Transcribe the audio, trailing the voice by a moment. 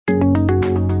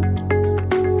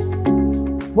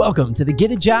Welcome to the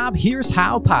Get a Job, Here's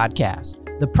How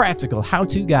podcast, the practical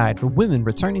how-to guide for women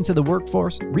returning to the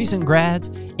workforce, recent grads,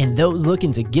 and those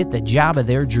looking to get the job of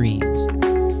their dreams.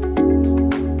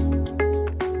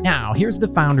 Now, here's the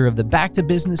founder of the Back to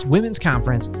Business Women's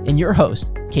Conference and your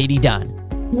host, Katie Dunn.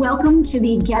 Welcome to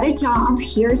the Get a Job,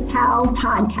 Here's How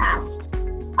podcast.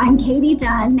 I'm Katie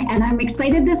Dunn, and I'm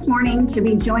excited this morning to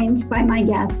be joined by my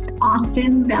guest,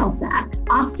 Austin Belczak.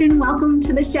 Austin, welcome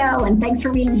to the show, and thanks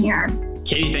for being here.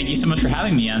 Katie, thank you so much for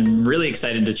having me. I'm really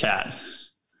excited to chat.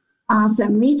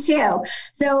 Awesome. Me too.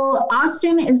 So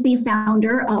Austin is the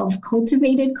founder of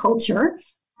Cultivated Culture,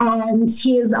 and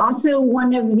he is also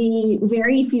one of the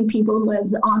very few people who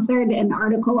has authored an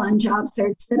article on job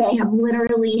search that I have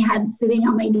literally had sitting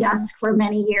on my desk for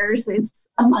many years. It's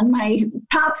among my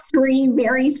top 3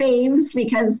 very faves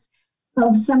because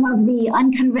of some of the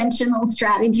unconventional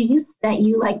strategies that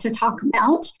you like to talk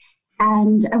about.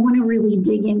 And I want to really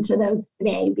dig into those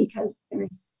today because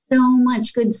there's so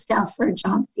much good stuff for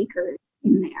job seekers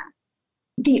in there.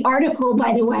 The article,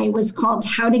 by the way, was called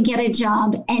How to Get a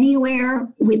Job Anywhere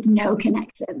with No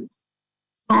Connections.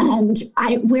 And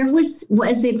where was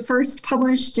it first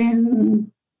published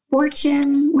in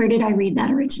Fortune? Where did I read that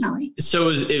originally? So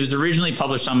it was originally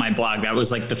published on my blog. That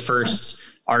was like the first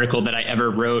article that I ever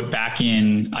wrote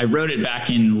I wrote it back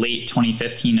in late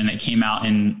 2015 and it came out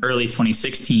in early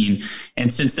 2016.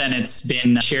 And since then it's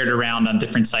been shared around on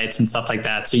different sites and stuff like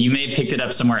that. So you may have picked it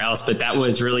up somewhere else, but that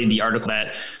was really the article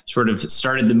that sort of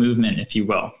started the movement, if you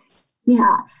will.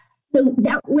 Yeah. So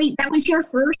that was your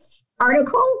first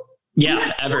article?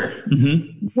 Yeah, ever.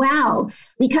 Mm-hmm. Wow.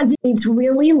 Because it's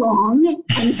really long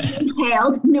and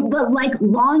detailed, but like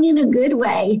long in a good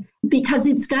way, because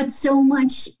it's got so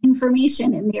much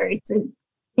information in there. It's a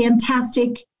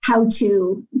fantastic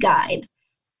how-to guide,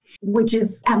 which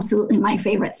is absolutely my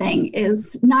favorite thing,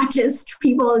 is not just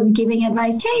people giving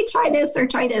advice, hey, try this or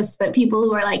try this, but people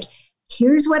who are like,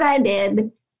 here's what I did.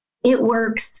 It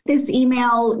works. This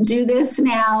email, do this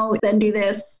now, then do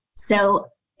this. So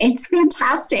it's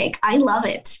fantastic. I love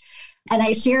it. And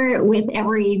I share it with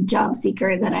every job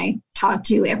seeker that I talk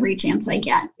to every chance I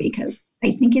get, because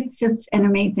I think it's just an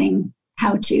amazing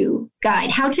how-to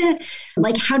guide. Not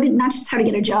just how to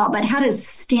get a job, but how to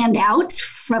stand out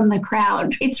from the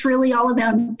crowd. It's really all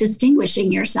about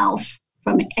distinguishing yourself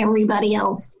from everybody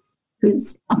else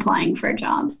who's applying for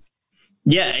jobs.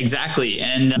 Yeah, exactly.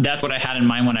 And that's what I had in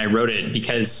mind when I wrote it,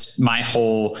 because my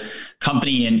whole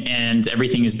company and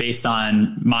everything is based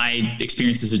on my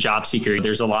experience as a job seeker.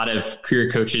 There's a lot of career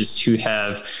coaches who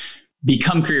have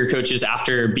become career coaches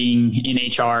after being in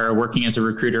HR or working as a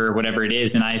recruiter or whatever it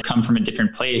is. And I've come from a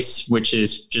different place, which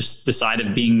is just the side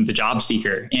of being the job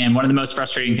seeker. And one of the most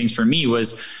frustrating things for me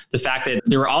was the fact that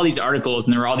there were all these articles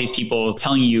and there were all these people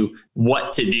telling you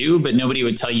what to do, but nobody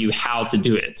would tell you how to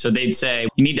do it. So they'd say,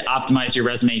 you need to optimize your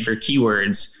resume for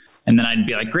keywords. And then I'd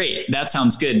be like, great, that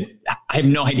sounds good. I have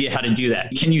no idea how to do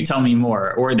that. Can you tell me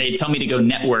more? Or they tell me to go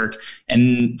network,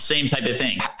 and same type of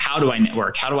thing. How do I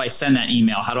network? How do I send that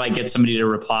email? How do I get somebody to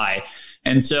reply?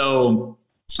 And so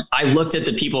I looked at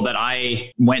the people that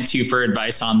I went to for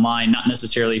advice online, not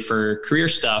necessarily for career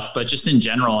stuff, but just in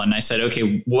general. And I said,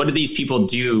 okay, what do these people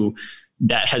do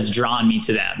that has drawn me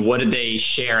to them? What did they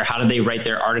share? How did they write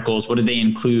their articles? What did they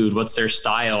include? What's their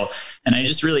style? And I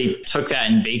just really took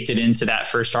that and baked it into that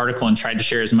first article and tried to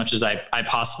share as much as I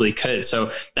possibly could.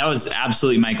 So that was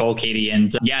absolutely my goal, Katie.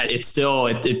 And yeah, it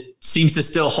seems to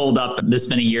still hold up this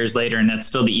many years later. And that's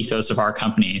still the ethos of our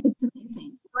company. It's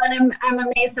amazing. Well, I'm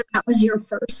amazed that was your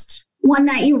first one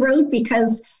that you wrote,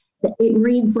 because it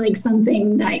reads like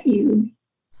something that you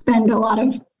spend a lot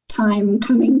of time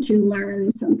coming to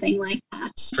learn, something like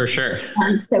that. For sure.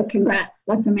 So congrats.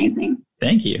 That's amazing.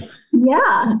 Thank you.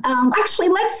 Yeah. Actually,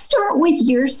 let's start with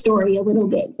your story a little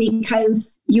bit,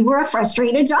 because you were a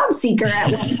frustrated job seeker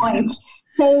at one point.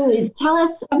 So tell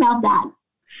us about that.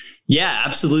 Yeah,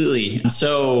 absolutely.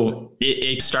 So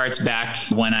it starts back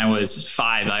when I was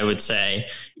 5, I would say.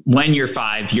 When you're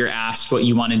 5, you're asked what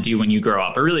you want to do when you grow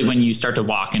up, or really when you start to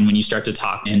walk and when you start to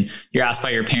talk, and you're asked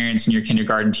by your parents and your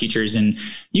kindergarten teachers, and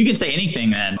you can say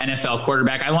anything then. NFL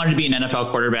quarterback. I wanted to be an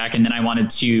NFL quarterback, and then I wanted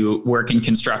to work in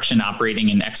construction, operating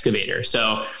an excavator.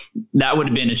 So that would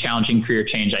have been a challenging career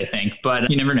change, I think, but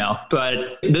you never know.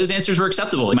 But those answers were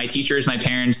acceptable. My teachers, my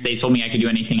parents, they told me I could do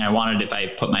anything I wanted if I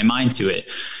put my mind to it.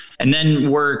 And then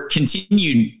we're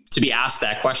continued to be asked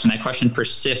that question. That question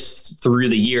persists through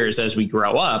the years as we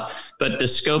grow up, but the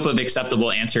scope of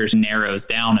acceptable answers narrows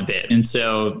down a bit. And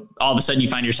so all of a sudden you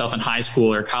find yourself in high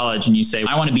school or college and you say,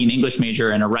 I want to be an English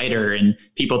major and a writer. And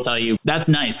people tell you, that's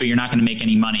nice, but you're not going to make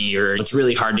any money, or it's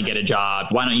really hard to get a job.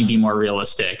 Why don't you be more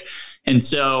realistic? And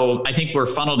so I think we're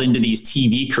funneled into these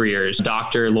TV careers,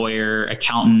 doctor, lawyer,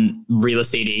 accountant, real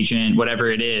estate agent, whatever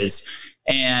it is.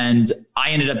 And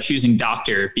I ended up choosing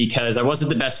doctor because I wasn't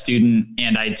the best student,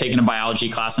 and I'd taken a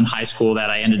biology class in high school that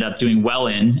I ended up doing well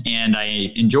in, and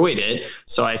I enjoyed it.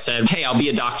 So I said, hey, I'll be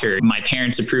a doctor. My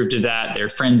parents approved of that. Their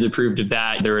friends approved of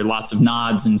that. There were lots of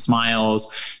nods and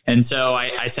smiles. And so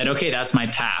I said, okay, that's my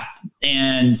path.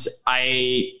 And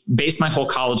I based my whole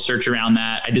college search around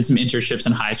that. I did some internships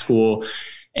in high school.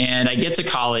 And I get to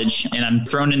college and I'm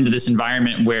thrown into this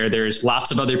environment where there's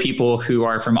lots of other people who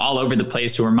are from all over the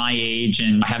place who are my age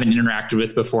and I haven't interacted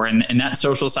with before. And that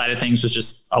social side of things was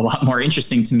just a lot more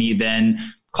interesting to me than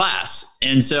class.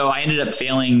 And so I ended up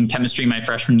failing chemistry my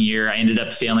freshman year. I ended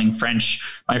up failing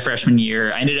French my freshman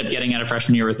year. I ended up getting out of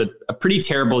freshman year with a pretty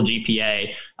terrible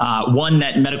GPA, one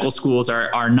that medical schools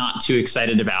are not too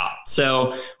excited about.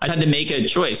 So I had to make a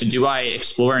choice. Do I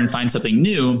explore and find something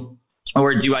new?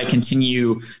 Or do I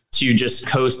continue to just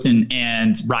coast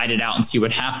and ride it out and see what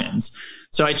happens?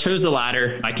 So I chose the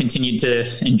latter. I continued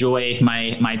to enjoy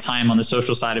my time on the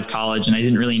social side of college, and I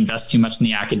didn't really invest too much in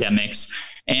the academics.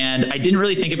 And I didn't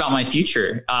really think about my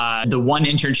future. The one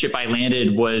internship I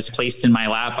landed was placed in my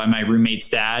lap by my roommate's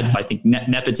dad. I think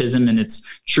nepotism in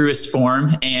its truest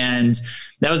form. And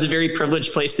that was a very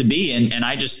privileged place to be. And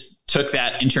I just took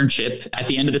that internship. At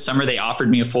the end of the summer, they offered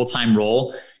me a full-time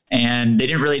role. And they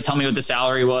didn't really tell me what the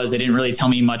salary was. They didn't really tell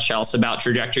me much else about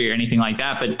trajectory or anything like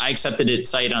that. But I accepted it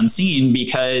sight unseen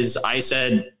because I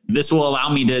said, this will allow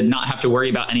me to not have to worry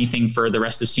about anything for the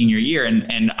rest of senior year.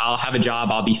 And I'll have a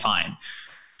job. I'll be fine.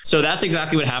 So that's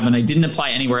exactly what happened. I didn't apply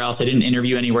anywhere else. I didn't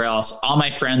interview anywhere else. All my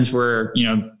friends were,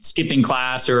 skipping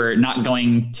class or not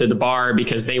going to the bar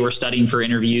because they were studying for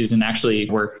interviews and actually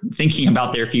were thinking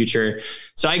about their future.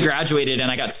 So I graduated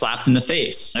and I got slapped in the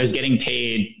face. I was getting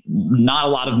paid not a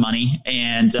lot of money.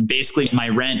 And basically my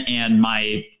rent and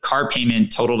my car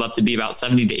payment totaled up to be about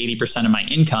 70 to 80% of my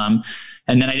income.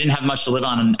 And then I didn't have much to live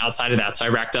on outside of that. So I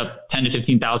racked up $10,000 to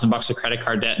 $15,000 of credit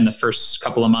card debt in the first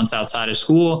couple of months outside of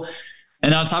school.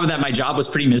 And on top of that, my job was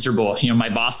pretty miserable. My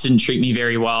boss didn't treat me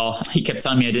very well. He kept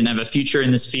telling me I didn't have a future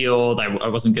in this field. I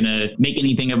wasn't going to make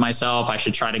anything of myself. I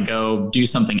should try to go do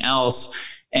something else.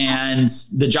 And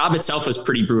the job itself was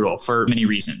pretty brutal for many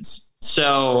reasons.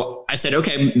 So I said,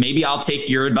 okay, maybe I'll take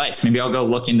your advice. Maybe I'll go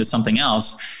look into something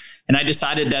else. And I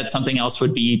decided that something else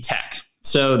would be tech.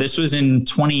 So this was in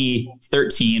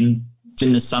 2013,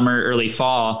 in the summer, early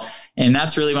fall. And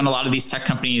that's really when a lot of these tech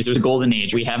companies, it was a golden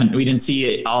age. We didn't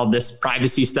see all this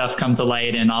privacy stuff come to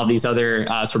light and all these other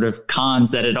sort of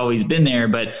cons that had always been there,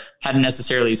 but hadn't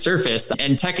necessarily surfaced.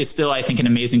 And tech is still, I think, an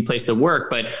amazing place to work,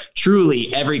 but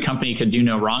truly every company could do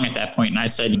no wrong at that point. And I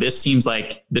said, this seems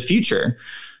like the future.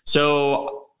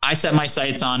 So I set my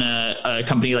sights on a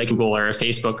company like Google or a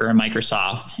Facebook or a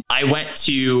Microsoft. I went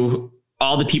to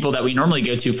all the people that we normally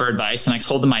go to for advice, and I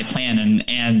told them my plan.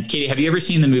 And Katie, have you ever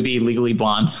seen the movie Legally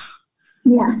Blonde?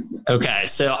 Yes. Okay.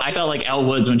 So I felt like Elle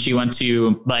Woods when she went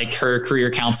to her career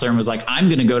counselor and was like, I'm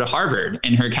going to go to Harvard.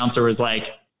 And her counselor was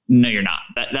like, no, you're not.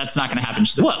 That's not going to happen.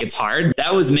 She said, look, it's hard.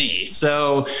 That was me.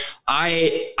 So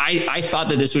I thought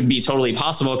that this would be totally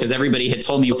possible because everybody had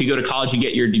told me if you go to college, you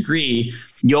get your degree,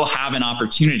 you'll have an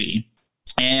opportunity.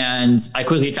 And I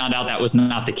quickly found out that was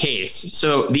not the case.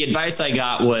 So the advice I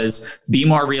got was be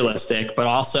more realistic, but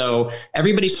also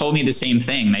everybody's told me the same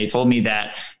thing. They told me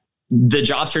that the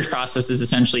job search process is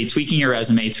essentially tweaking your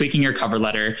resume, tweaking your cover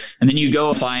letter, and then you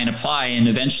go apply. And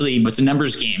eventually it's a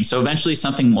numbers game. So eventually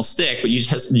something will stick, but you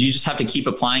just have to keep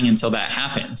applying until that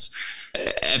happens.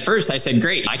 At first I said,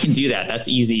 great, I can do that. That's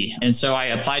easy. And so I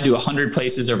applied to 100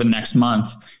 places over the next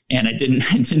month and I didn't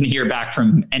hear back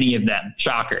from any of them.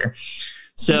 Shocker.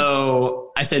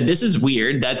 So I said, this is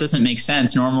weird. That doesn't make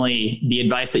sense. Normally the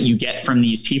advice that you get from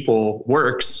these people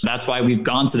works. That's why we've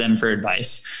gone to them for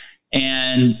advice.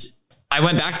 And I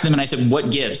went back to them and I said,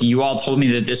 what gives? You all told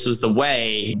me that this was the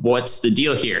way. What's the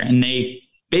deal here? And they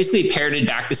basically parroted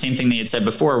back the same thing they had said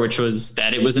before, which was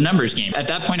that it was a numbers game. At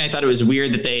that point, I thought it was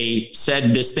weird that they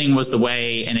said this thing was the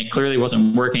way and it clearly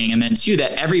wasn't working. And then two,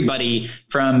 that everybody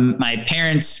from my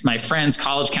parents, my friends,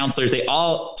 college counselors, they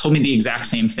all told me the exact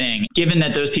same thing. Given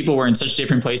that those people were in such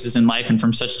different places in life and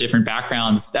from such different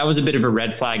backgrounds, that was a bit of a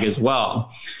red flag as well.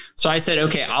 So I said,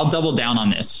 okay, I'll double down on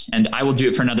this and I will do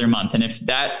it for another month. And if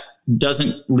that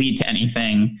doesn't lead to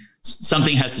anything,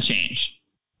 something has to change.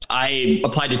 I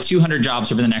applied to 200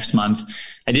 jobs over the next month.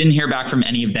 I didn't hear back from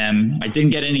any of them. I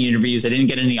didn't get any interviews. I didn't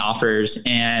get any offers.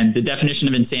 And the definition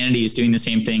of insanity is doing the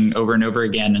same thing over and over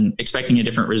again and expecting a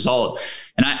different result.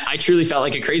 And I truly felt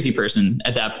like a crazy person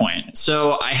at that point.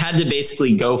 So I had to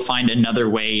basically go find another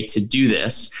way to do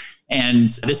this. And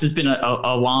this has been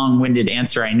a long-winded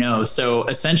answer, I know. So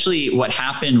essentially what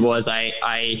happened was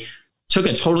I took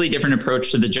a totally different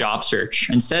approach to the job search.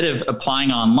 Instead of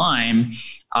applying online,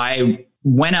 I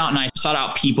went out and I sought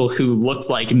out people who looked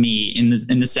like me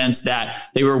in the sense that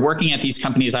they were working at these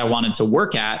companies I wanted to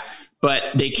work at, but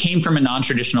they came from a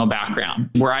non-traditional background.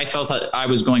 Where I felt I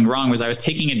was going wrong was I was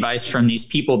taking advice from these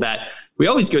people that we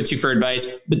always go to for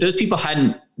advice, but those people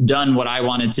hadn't done what I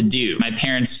wanted to do. My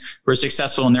parents were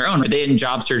successful in their own. They hadn't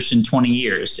job searched in 20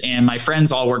 years. And my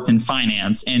friends all worked in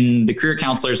finance. And the career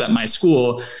counselors at my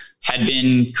school had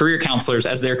been career counselors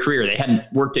as their career. They hadn't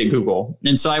worked at Google.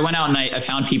 And so I went out and I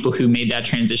found people who made that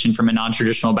transition from a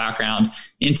non-traditional background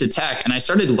into tech. And I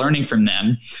started learning from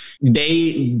them.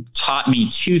 They taught me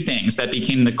two things that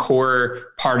became the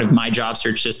core part of my job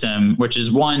search system, which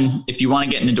is one, if you want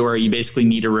to get in the door, you basically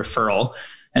need a referral.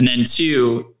 And then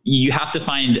two, you have to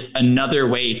find another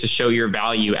way to show your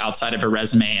value outside of a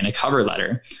resume and a cover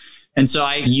letter. And so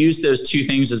I used those two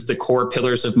things as the core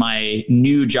pillars of my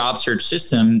new job search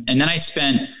system. And then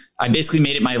I basically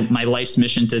made it my life's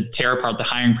mission to tear apart the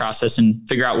hiring process and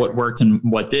figure out what worked and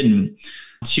what didn't.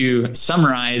 To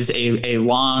summarize a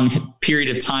long period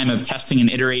of time of testing and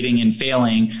iterating and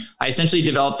failing, I essentially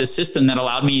developed this system that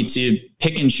allowed me to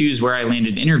pick and choose where I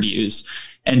landed interviews.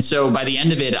 And so by the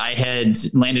end of it, I had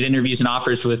landed interviews and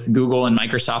offers with Google and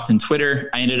Microsoft and Twitter.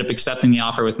 I ended up accepting the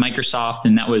offer with Microsoft,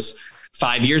 and that was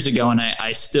 5 years ago, and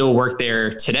I still work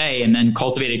there today. And then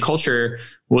Cultivated Culture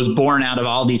was born out of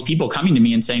all these people coming to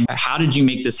me and saying, how did you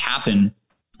make this happen?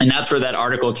 And that's where that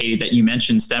article, Katie, that you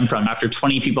mentioned stemmed from. After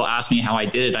 20 people asked me how I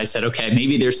did it, I said, okay,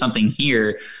 maybe there's something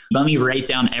here. Let me write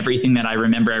down everything that I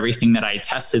remember, everything that I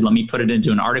tested. Let me put it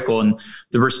into an article. And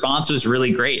the response was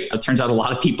really great. It turns out a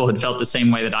lot of people had felt the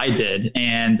same way that I did.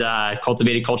 And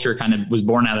Cultivated Culture kind of was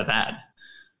born out of that.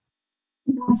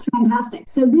 That's fantastic.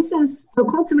 So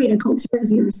Cultivated Culture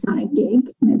is your side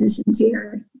gig in addition to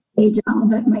your day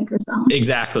job at Microsoft.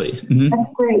 Exactly. Mm-hmm.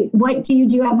 That's great. What do you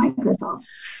do at Microsoft?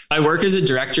 I work as a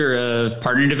director of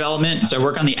partner development. So I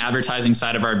work on the advertising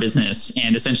side of our business.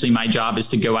 And essentially my job is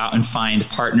to go out and find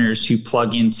partners who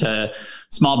plug into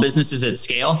small businesses at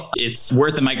scale. It's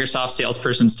worth a Microsoft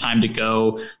salesperson's time to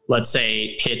go, let's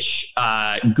say, pitch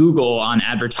Google on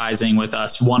advertising with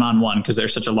us one-on-one because they're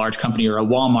such a large company, or a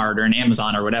Walmart or an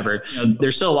Amazon or whatever.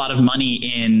 There's still a lot of money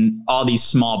in all these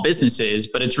small businesses,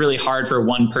 but it's really hard for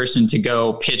one person to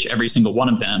go pitch every single one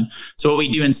of them. So what we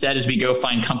do instead is we go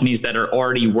find companies that are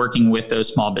already working with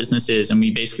those small businesses, and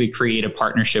we basically create a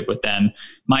partnership with them.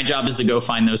 My job is to go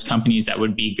find those companies that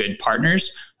would be good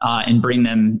partners and bring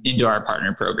them into our partner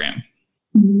program.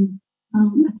 Mm-hmm.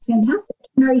 Oh, that's fantastic.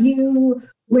 And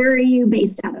where are you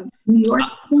based out of? New York?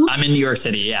 I'm in New York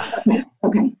City, yeah.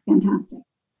 Okay, fantastic.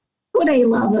 What I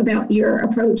love about your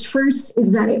approach first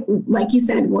is that it, like you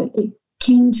said, it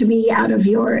came to be out of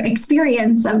your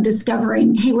experience of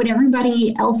discovering, hey, what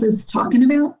everybody else is talking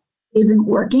about isn't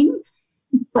working,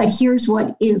 but here's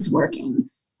what is working.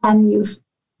 And you've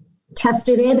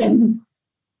tested it and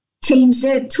changed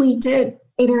it, tweaked it,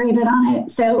 iterated on it.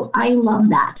 So I love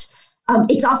that.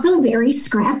 It's also very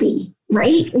scrappy,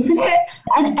 right? Isn't it?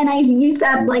 And I use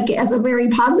that like as a very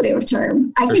positive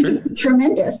term. I think it's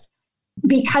tremendous,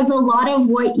 because a lot of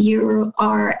what you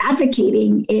are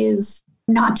advocating is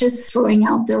not just throwing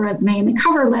out the resume and the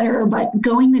cover letter, but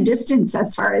going the distance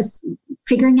as far as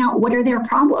figuring out what are their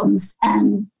problems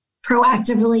and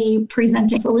proactively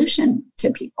presenting a solution to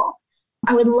people.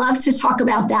 I would love to talk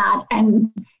about that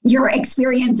and your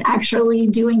experience actually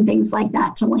doing things like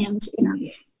that to land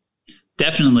interviews.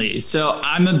 Definitely. So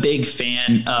I'm a big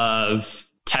fan of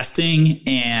testing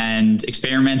and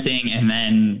experimenting and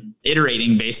then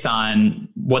iterating based on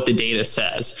what the data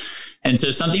says. And so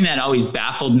something that always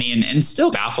baffled me and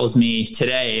still baffles me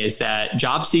today is that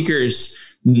job seekers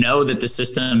know that the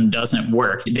system doesn't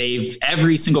work.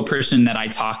 Every single person that I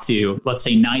talk to, let's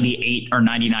say 98 or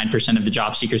 99% of the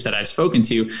job seekers that I've spoken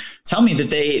to, tell me that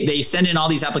they send in all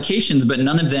these applications, but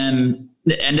none of them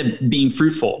end up being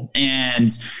fruitful. And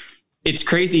it's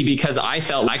crazy because I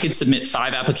felt I could submit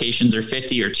 5 applications or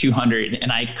 50 or 200,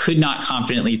 and I could not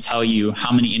confidently tell you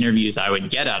how many interviews I would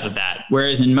get out of that.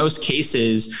 Whereas in most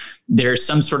cases, there's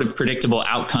some sort of predictable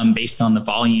outcome based on the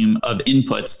volume of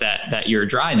inputs that you're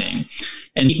driving.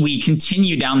 And we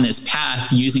continue down this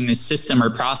path using this system or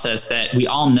process that we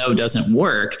all know doesn't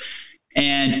work.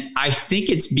 And I think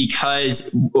it's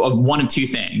because of one of two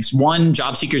things. One,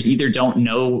 job seekers either don't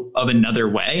know of another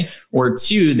way, or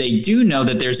two, they do know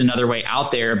that there's another way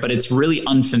out there, but it's really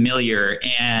unfamiliar.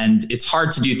 And it's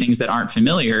hard to do things that aren't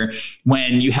familiar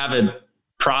when you have a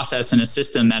process and a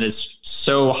system that is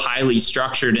so highly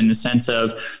structured in the sense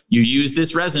of you use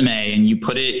this resume and you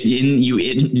put it in, you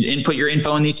input your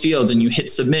info in these fields and you hit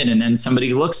submit, and then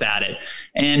somebody looks at it.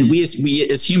 And we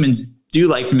as humans do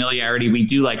like familiarity. We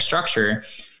do like structure,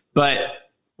 but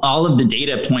all of the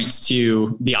data points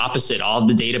to the opposite. All of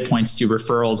the data points to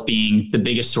referrals being the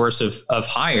biggest source of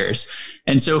hires.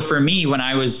 And so for me, when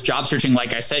I was job searching,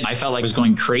 like I said, I felt like I was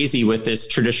going crazy with this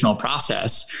traditional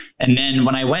process. And then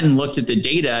when I went and looked at the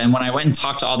data, and when I went and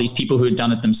talked to all these people who had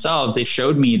done it themselves, they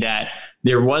showed me that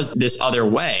there was this other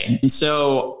way. And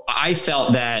so I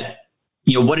felt that,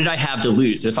 what did I have to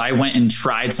lose? If I went and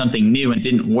tried something new and it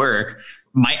didn't work,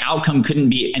 my outcome couldn't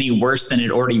be any worse than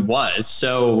it already was.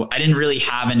 So I didn't really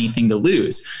have anything to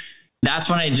lose. That's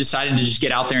when I decided to just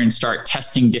get out there and start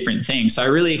testing different things. So I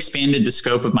really expanded the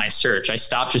scope of my search. I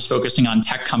stopped just focusing on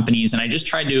tech companies, and I just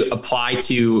tried to apply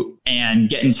to and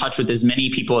get in touch with as many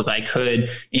people as I could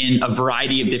in a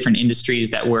variety of different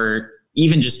industries that were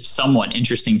even just somewhat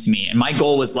interesting to me. And my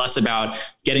goal was less about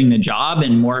getting the job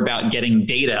and more about getting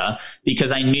data,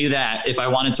 because I knew that if I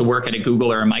wanted to work at a Google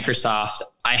or a Microsoft,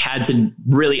 I had to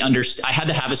really I had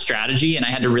to have a strategy, and I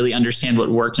had to really understand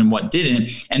what worked and what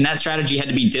didn't. And that strategy had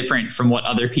to be different from what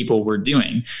other people were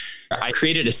doing. I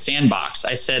created a sandbox.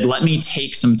 I said, let me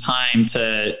take some time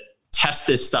to test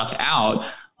this stuff out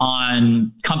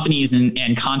on companies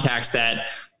and contacts that,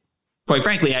 quite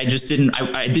frankly, I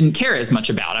didn't care as much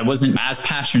about. I wasn't as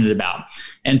passionate about.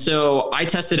 And so I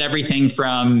tested everything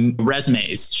from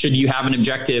resumes. Should you have an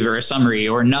objective or a summary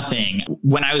or nothing?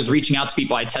 When I was reaching out to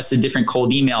people, I tested different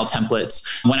cold email templates.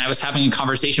 When I was having a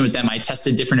conversation with them, I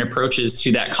tested different approaches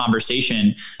to that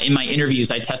conversation. In my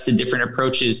interviews, I tested different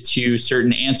approaches to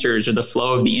certain answers or the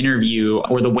flow of the interview,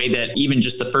 or the way that even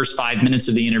just the first 5 minutes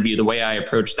of the interview, the way I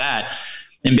approached that.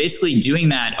 And basically doing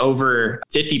that over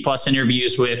 50 plus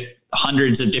interviews with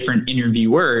hundreds of different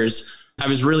interviewers, I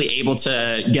was really able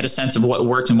to get a sense of what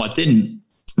worked and what didn't.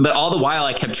 But all the while,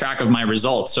 I kept track of my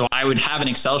results. So I would have an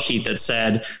Excel sheet that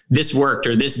said this worked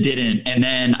or this didn't. And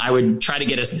then I would try to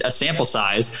get a sample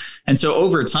size. And so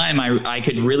over time, I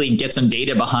could really get some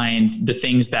data behind the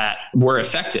things that were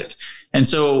effective. And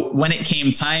so when it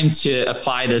came time to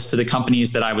apply this to the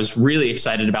companies that I was really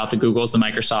excited about, the Googles, the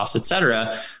Microsofts, et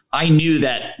cetera, I knew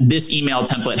that this email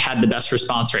template had the best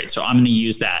response rate, so I'm going to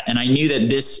use that. And I knew that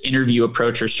this interview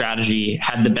approach or strategy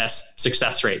had the best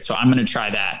success rate, so I'm going to try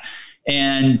that.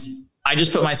 And I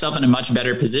just put myself in a much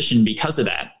better position because of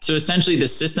that. So essentially the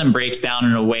system breaks down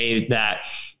in a way that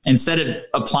instead of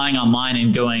applying online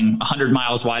and going 100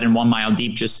 miles wide and 1 mile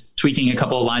deep, just tweaking a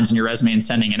couple of lines in your resume and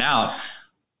sending it out,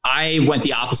 I went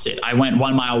the opposite. I went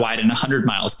 1 mile wide and 100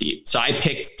 miles deep. So I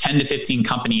picked 10 to 15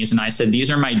 companies and I said, these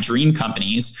are my dream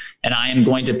companies. And I am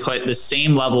going to put the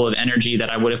same level of energy that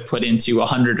I would have put into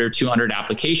 100 or 200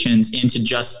 applications into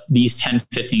just these 10,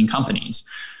 15 companies.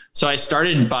 So I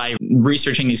started by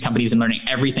researching these companies and learning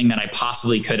everything that I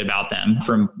possibly could about them,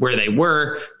 from where they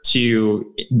were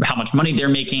to how much money they're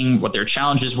making, what their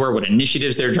challenges were, what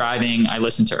initiatives they're driving. I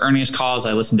listened to earnings calls.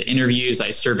 I listened to interviews.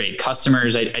 I surveyed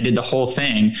customers. I did the whole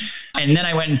thing. And then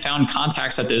I went and found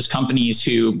contacts at those companies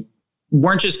who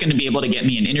weren't just going to be able to get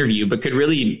me an interview, but could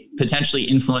really potentially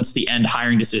influence the end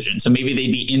hiring decision. So maybe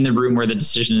they'd be in the room where the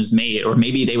decision is made, or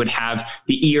maybe they would have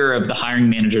the ear of the hiring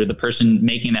manager, the person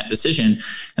making that decision.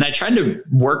 And I tried to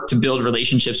work to build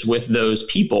relationships with those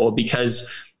people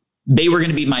because they were going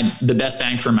to be the best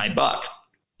bang for my buck.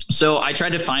 So I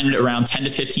tried to find around 10 to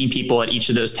 15 people at each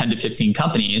of those 10 to 15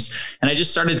 companies. And I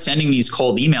just started sending these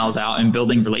cold emails out and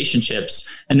building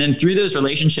relationships. And then through those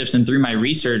relationships and through my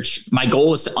research, my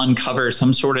goal was to uncover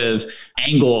some sort of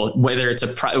angle, whether it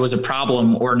was a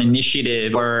problem or an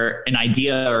initiative or an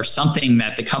idea or something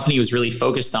that the company was really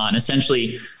focused on.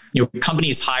 Essentially,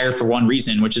 companies hire for one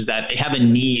reason, which is that they have a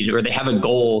need or they have a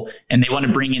goal and they want to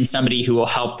bring in somebody who will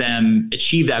help them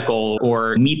achieve that goal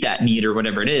or meet that need or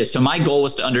whatever it is. So my goal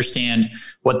was to understand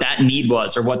what that need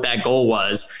was or what that goal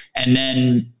was. And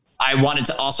then I wanted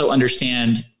to also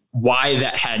understand why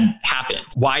that had happened.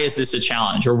 Why is this a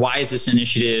challenge, or why is this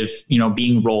initiative,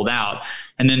 being rolled out?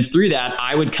 And then through that,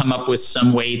 I would come up with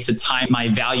some way to tie my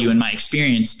value and my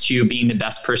experience to being the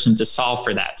best person to solve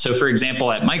for that. So for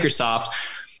example, at Microsoft,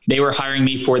 they were hiring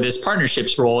me for this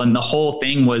partnerships role, and the whole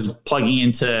thing was plugging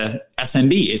into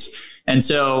SMBs. And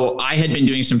so I had been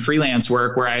doing some freelance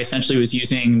work where I essentially was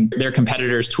using their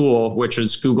competitor's tool, which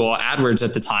was Google AdWords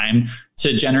at the time,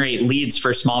 to generate leads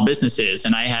for small businesses.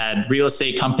 And I had real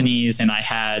estate companies and I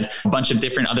had a bunch of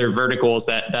different other verticals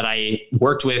that I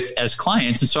worked with as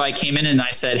clients. And so I came in and I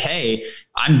said, hey,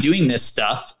 I'm doing this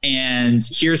stuff. And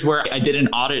here's where I did an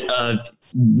audit of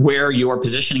where you're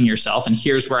positioning yourself. And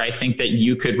here's where I think that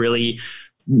you could really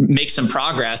make some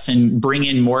progress and bring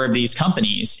in more of these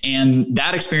companies. And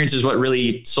that experience is what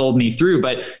really sold me through,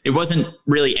 but it wasn't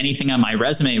really anything on my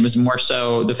resume. It was more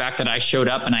so the fact that I showed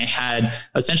up and I had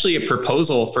essentially a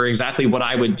proposal for exactly what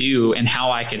I would do and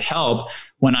how I could help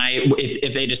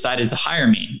if they decided to hire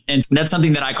me. And that's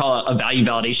something that I call a value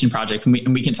validation project.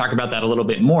 And we can talk about that a little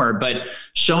bit more, but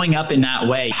showing up in that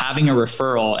way, having a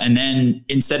referral, and then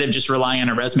instead of just relying on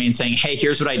a resume and saying, hey,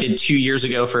 here's what I did 2 years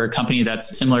ago for a company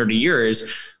that's similar to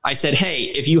yours, I said, hey,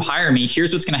 if you hire me,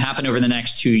 here's what's going to happen over the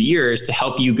next 2 years to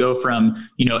help you go from,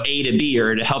 A to B,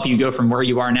 or to help you go from where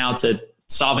you are now to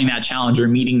solving that challenge or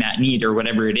meeting that need or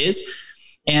whatever it is.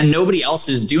 And nobody else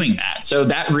is doing that. So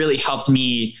that really helped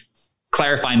me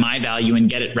clarify my value and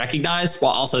get it recognized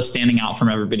while also standing out from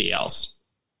everybody else.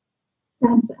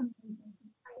 That's amazing.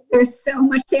 There's so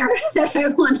much there that I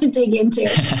want to dig into.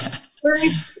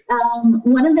 First,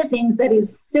 one of the things that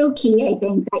is so key, I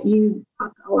think, that you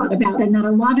talk a lot about and that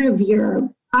a lot of your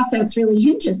process really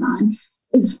hinges on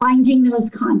is finding those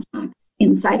contacts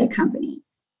inside a company.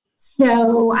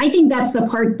 So I think that's the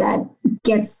part that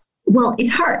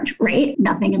it's hard, right?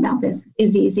 Nothing about this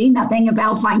is easy. Nothing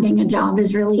about finding a job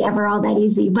is really ever all that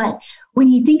easy. But when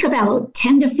you think about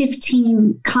 10 to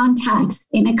 15 contacts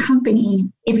in a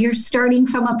company, if you're starting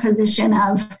from a position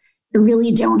of you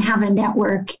really don't have a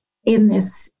network in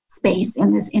this space,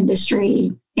 in this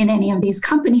industry, in any of these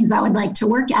companies I would like to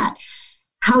work at,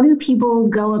 how do people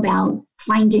go about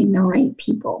finding the right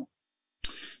people?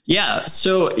 Yeah.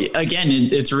 So again,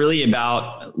 it's really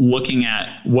about looking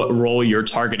at what role you're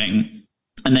targeting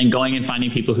and then going and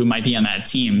finding people who might be on that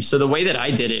team. So the way that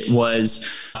I did it was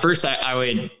first I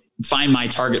would find my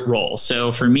target role.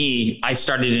 So for me, I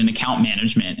started in account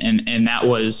management and that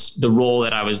was the role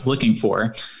that I was looking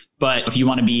for. But if you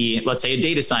want to be, let's say, a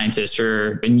data scientist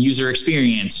or in user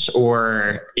experience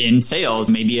or in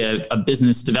sales, maybe a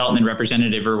business development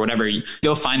representative or whatever, you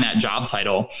go find that job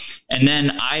title. And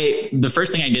then the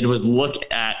first thing I did was look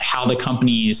at how the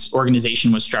company's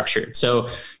organization was structured. So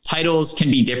titles can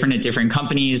be different at different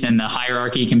companies and the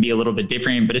hierarchy can be a little bit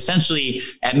different. But essentially,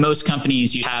 at most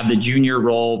companies, you have the junior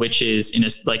role, which is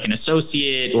like an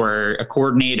associate or a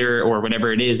coordinator or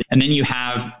whatever it is. And then you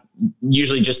have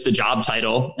usually just the job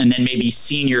title and then maybe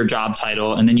senior job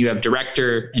title. And then you have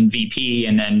director and VP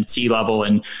and then C-level.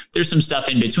 And there's some stuff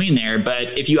in between there.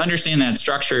 But if you understand that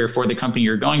structure for the company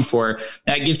you're going for,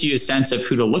 that gives you a sense of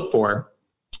who to look for.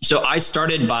 So I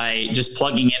started by just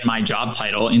plugging in my job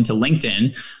title into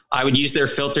LinkedIn. I would use their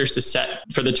filters to set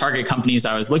for the target companies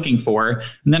I was looking for.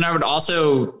 And then I would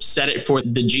also set it for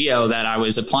the geo that I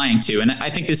was applying to. And I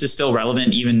think this is still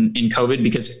relevant even in COVID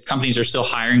because companies are still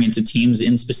hiring into teams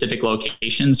in specific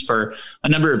locations for a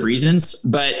number of reasons.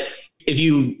 But if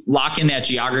you lock in that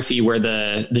geography where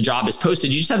the job is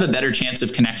posted, you just have a better chance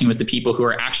of connecting with the people who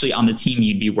are actually on the team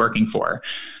you'd be working for.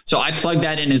 So I plugged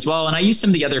that in as well. And I used some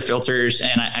of the other filters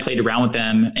and I played around with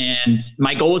them. And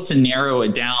my goal was to narrow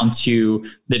it down to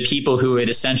the people who would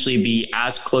essentially be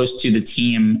as close to the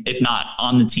team, if not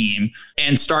on the team,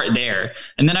 and start there.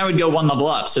 And then I would go one level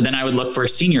up. So then I would look for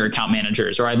senior account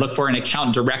managers or I'd look for an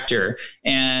account director.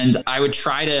 And I would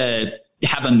try to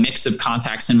have a mix of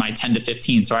contacts in my 10 to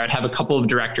 15. So I would have a couple of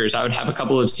directors, I would have a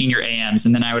couple of senior AMs,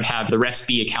 and then I would have the rest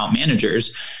be account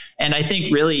managers. And I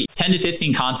think really 10 to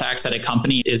 15 contacts at a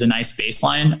company is a nice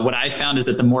baseline. What I found is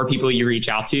that the more people you reach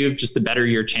out to, just the better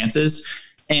your chances.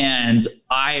 And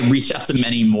I reached out to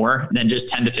many more than just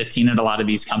 10 to 15 at a lot of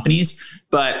these companies,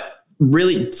 but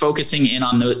really focusing in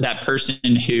on that person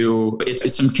who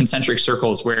it's some concentric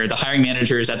circles where the hiring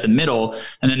manager is at the middle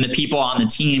and then the people on the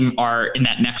team are in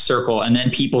that next circle. And then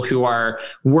people who are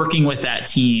working with that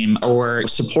team or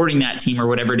supporting that team or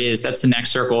whatever it is, that's the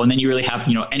next circle. And then you really have,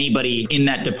 anybody in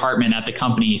that department at the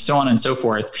company, so on and so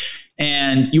forth.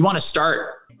 And you want to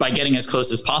start by getting as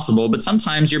close as possible. But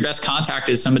sometimes your best contact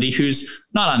is somebody who's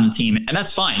not on the team. And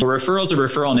that's fine. A referral is a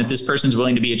referral. And if this person's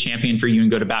willing to be a champion for you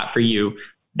and go to bat for you,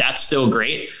 that's still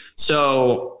great.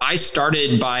 So I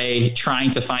started by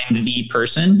trying to find the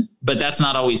person, but that's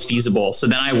not always feasible. So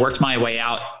then I worked my way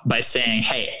out by saying,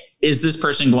 hey, is this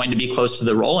person going to be close to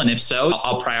the role? And if so,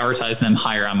 I'll prioritize them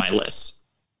higher on my list.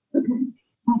 Okay,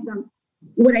 awesome.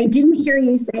 What I didn't hear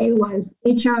you say was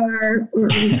HR or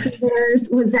recruiters.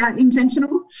 Was that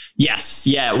intentional? Yes.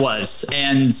 Yeah, it was.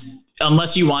 And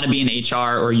unless you want to be an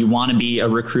HR or you want to be a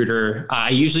recruiter, I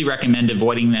usually recommend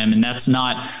avoiding them. And that's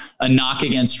not a knock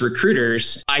against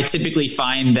recruiters. I typically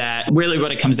find that really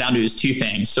what it comes down to is two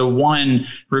things. So one,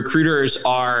 recruiters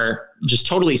are just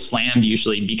totally slammed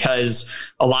usually because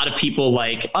a lot of people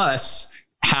like us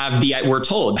we're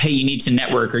told, hey, you need to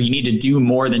network or you need to do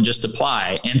more than just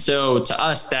apply. And so to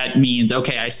us, that means,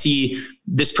 okay, I see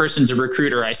this person's a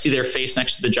recruiter. I see their face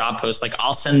next to the job post. Like,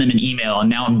 I'll send them an email, and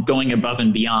now I'm going above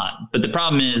and beyond. But the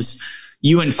problem is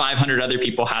you and 500 other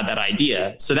people had that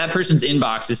idea. So that person's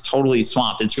inbox is totally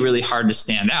swamped. It's really hard to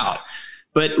stand out.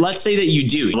 But let's say that you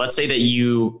do. Let's say that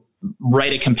you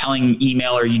write a compelling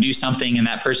email or you do something and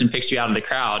that person picks you out of the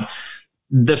crowd.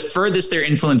 The furthest their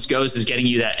influence goes is getting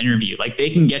you that interview. Like, they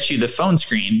can get you the phone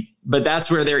screen, but that's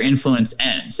where their influence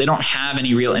ends. They don't have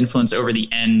any real influence over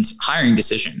the end hiring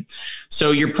decision.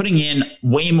 So you're putting in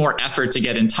way more effort to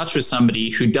get in touch with somebody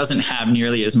who doesn't have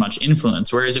nearly as much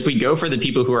influence. Whereas if we go for the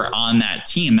people who are on that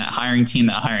team, that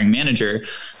hiring manager,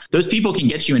 those people can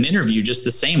get you an interview just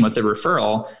the same with the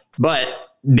referral,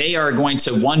 but they are going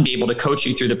to, one, be able to coach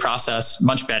you through the process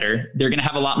much better. They're going to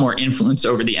have a lot more influence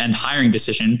over the end hiring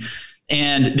decision.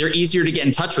 And they're easier to get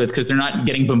in touch with because they're not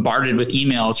getting bombarded with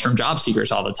emails from job seekers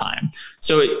all the time.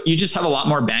 So you just have a lot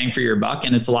more bang for your buck,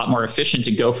 and it's a lot more efficient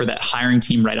to go for that hiring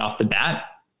team right off the bat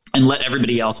and let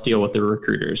everybody else deal with the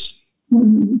recruiters.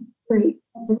 Mm-hmm. Great.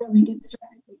 That's a really good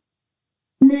strategy.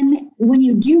 And then when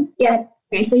you do get,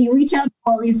 okay, so you reach out to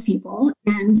all these people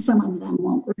and some of them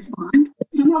won't respond, but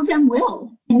some of them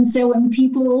will. And so when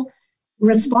people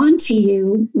respond to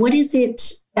you, what is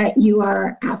it that you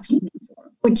are asking them for?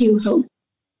 What do you hope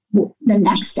the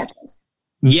next step is?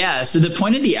 Yeah. So the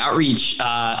point of the outreach,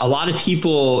 a lot of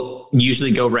people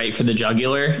usually go right for the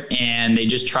jugular, and they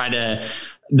just try to,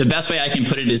 the best way I can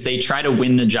put it is they try to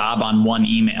win the job on one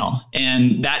email,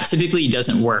 and that typically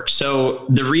doesn't work. So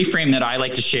the reframe that I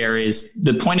like to share is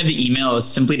the point of the email is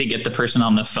simply to get the person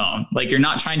on the phone. Like, you're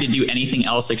not trying to do anything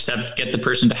else except get the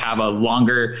person to have a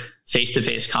longer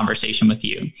face-to-face conversation with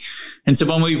you. And so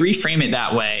when we reframe it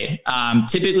that way,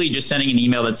 typically just sending an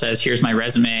email that says, here's my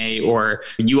resume, or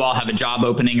you all have a job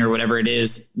opening, or whatever it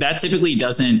is, that typically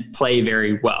doesn't play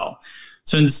very well.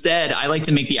 So instead, I like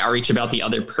to make the outreach about the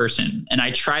other person, and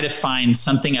I try to find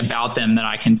something about them that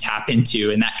I can tap into.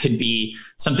 And that could be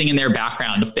something in their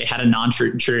background. If they had a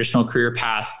non-traditional career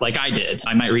path like I did,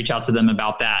 I might reach out to them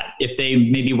about that. If they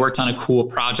maybe worked on a cool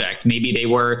project, maybe they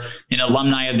were an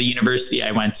alumni of the university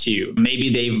I went to, maybe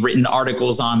they've written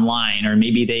articles online, or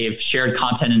maybe they've shared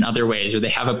content in other ways, or they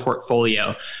have a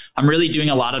portfolio. I'm really doing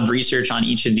a lot of research on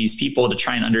each of these people to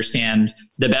try and understand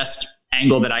the best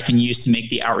angle that I can use to make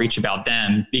the outreach about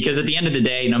them. Because at the end of the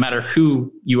day, no matter who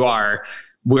you are,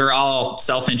 we're all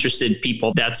self-interested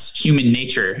people. That's human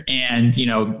nature. And,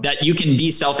 that you can be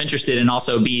self-interested and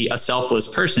also be a selfless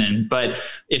person. But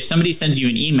if somebody sends you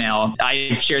an email,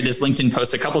 I've shared this LinkedIn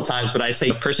post a couple of times, but I say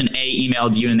if person A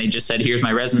emailed you and they just said, here's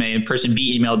my resume, and person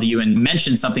B emailed you and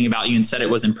mentioned something about you and said it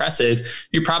was impressive,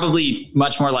 you're probably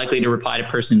much more likely to reply to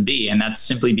person B. And that's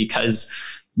simply because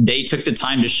they took the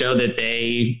time to show that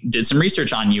they did some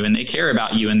research on you and they care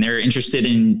about you and they're interested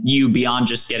in you beyond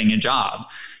just getting a job.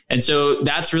 And so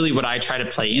that's really what I try to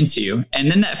play into. And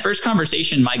then that first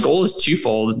conversation, my goal is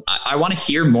twofold. I want to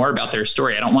hear more about their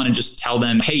story. I don't want to just tell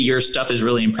them, hey, your stuff is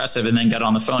really impressive, and then get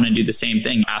on the phone and do the same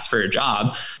thing, ask for a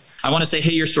job. I want to say,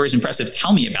 hey, your story is impressive.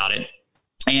 Tell me about it.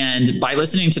 And by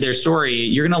listening to their story,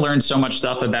 you're going to learn so much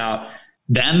stuff about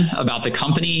them, about the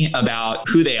company, about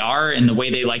who they are and the way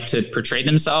they like to portray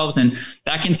themselves. And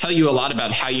that can tell you a lot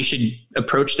about how you should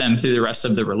approach them through the rest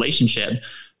of the relationship.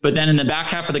 But then in the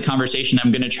back half of the conversation,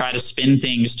 I'm going to try to spin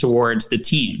things towards the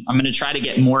team. I'm going to try to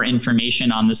get more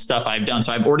information on the stuff I've done.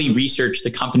 So I've already researched the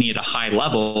company at a high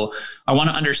level. I want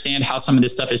to understand how some of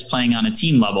this stuff is playing on a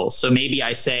team level. So maybe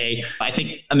I say, I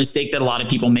think a mistake that a lot of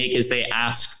people make is they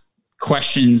ask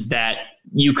questions that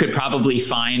you could probably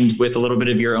find with a little bit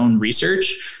of your own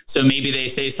research. So maybe they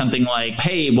say something like,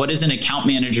 hey, what is an account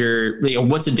manager?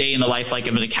 What's a day in the life like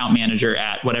of an account manager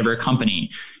at whatever company?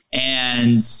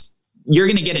 And you're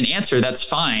going to get an answer. That's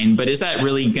fine. But is that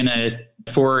really going to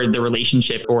forward the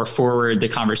relationship or forward the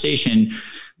conversation?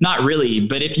 Not really.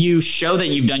 But if you show that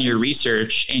you've done your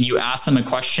research and you ask them a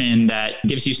question that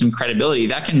gives you some credibility,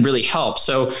 that can really help.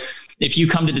 So if you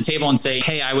come to the table and say,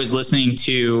 hey, I was listening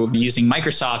to using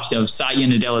Microsoft of Satya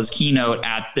Nadella's keynote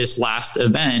at this last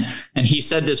event, and he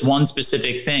said this one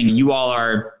specific thing, you all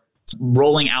are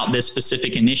rolling out this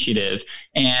specific initiative,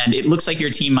 and it looks like your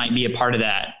team might be a part of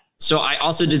that. So I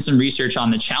also did some research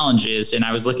on the challenges, and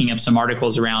I was looking up some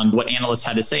articles around what analysts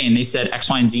had to say, and they said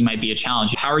X, Y, and Z might be a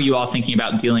challenge. How are you all thinking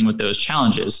about dealing with those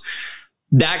challenges?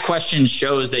 That question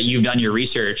shows that you've done your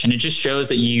research, and it just shows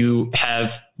that you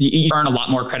earn a lot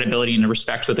more credibility and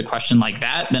respect with a question like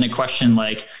that than a question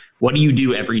like, what do you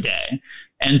do every day?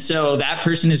 And so that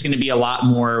person is going to be a lot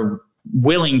more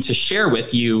willing to share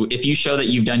with you if you show that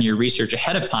you've done your research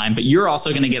ahead of time, but you're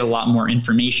also going to get a lot more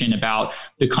information about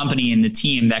the company and the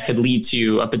team that could lead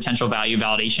to a potential value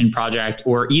validation project,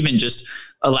 or even just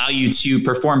allow you to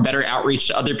perform better outreach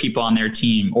to other people on their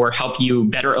team, or help you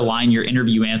better align your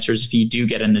interview answers if you do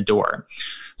get in the door.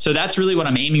 So that's really what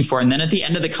I'm aiming for. And then at the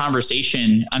end of the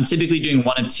conversation, I'm typically doing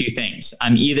one of two things.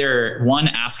 I'm either one,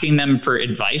 asking them for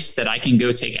advice that I can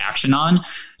go take action on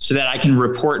so that I can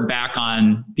report back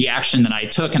on the action that I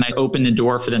took and I open the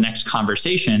door for the next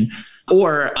conversation.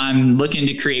 Or I'm looking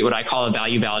to create what I call a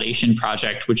value validation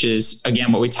project, which is,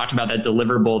 again, what we talked about, that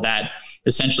deliverable that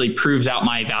essentially proves out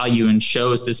my value and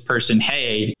shows this person,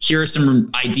 hey, here are some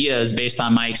ideas based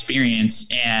on my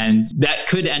experience. And that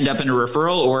could end up in a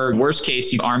referral, or worst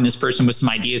case, you arm this person with some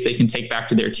ideas they can take back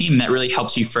to their team. That really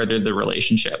helps you further the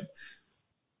relationship.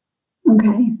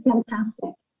 Okay,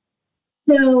 fantastic.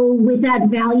 So with that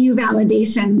value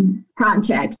validation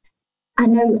project, I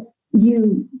know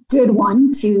you did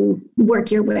one to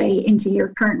work your way into your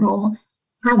current role.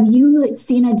 Have you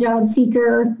seen a job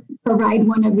seeker provide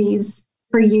one of these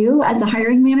for you as a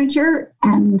hiring manager?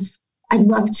 And I'd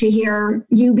love to hear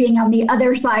you being on the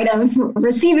other side of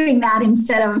receiving that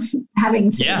instead of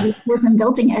having to be the person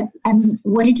building it. And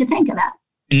what did you think of that?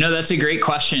 No, that's a great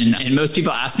question. And most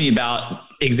people ask me about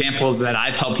examples that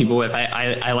I've helped people with.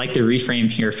 I like the reframe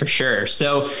here for sure.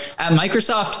 So at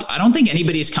Microsoft, I don't think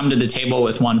anybody's come to the table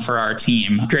with one for our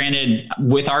team. Granted,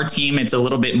 with our team, it's a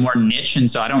little bit more niche. And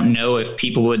so I don't know if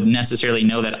people would necessarily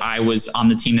know that I was on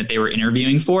the team that they were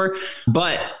interviewing for.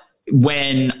 But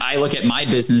when I look at my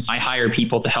business, I hire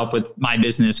people to help with my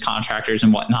business, contractors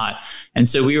and whatnot. And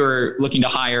so we were looking to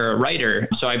hire a writer.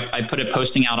 So I put a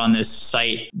posting out on this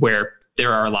site where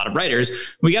there are a lot of writers.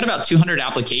 We got about 200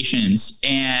 applications,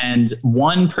 and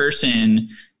one person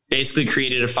basically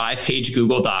created a 5-page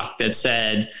Google Doc that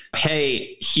said,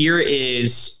 hey, here are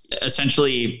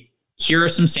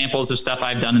some samples of stuff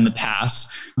I've done in the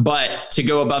past, but to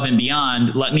go above and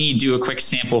beyond, let me do a quick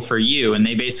sample for you. And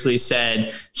they basically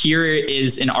said, here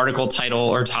is an article title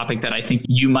or topic that I think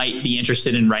you might be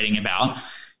interested in writing about.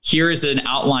 Here is an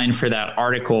outline for that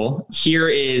article. Here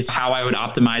is how I would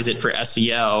optimize it for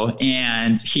SEO.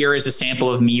 And here is a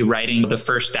sample of me writing the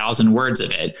first 1,000 words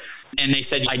of it. And they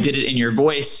said, I did it in your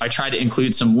voice. I tried to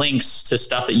include some links to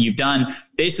stuff that you've done.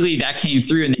 Basically, that came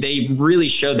through, and they really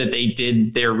showed that they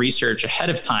did their research ahead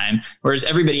of time, whereas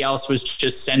everybody else was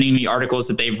just sending me articles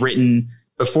that they've written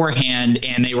beforehand,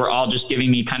 and they were all just giving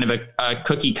me kind of a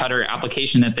cookie cutter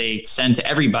application that they send to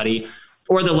everybody.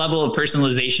 Or the level of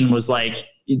personalization was like,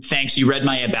 thanks, you read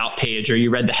my about page, or you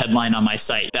read the headline on my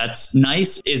site. That's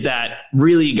nice. Is that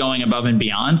really going above and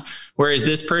beyond? Whereas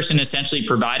this person essentially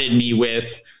provided me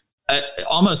with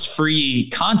almost free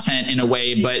content in a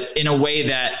way, but in a way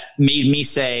that made me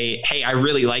say, hey, I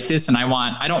really like this. And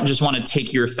I don't just want to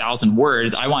take your 1,000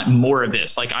 words. I want more of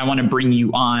this. Like, I want to bring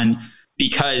you on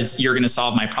because you're going to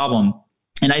solve my problem.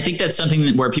 And I think that's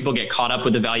something where people get caught up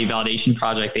with the value validation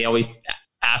project. They always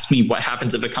ask me, what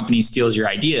happens if a company steals your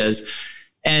ideas?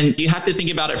 And you have to think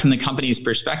about it from the company's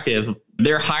perspective.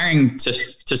 They're hiring to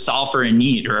solve for a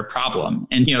need or a problem.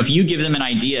 And, if you give them an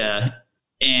idea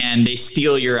and they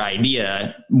steal your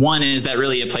idea, one, is that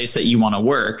really a place that you want to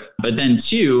work? But then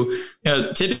two,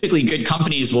 typically good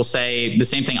companies will say the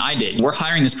same thing I did. We're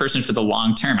hiring this person for the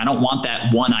long term. I don't want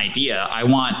that one idea. I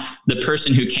want the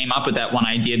person who came up with that one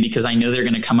idea, because I know they're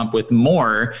going to come up with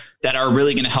more that are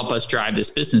really going to help us drive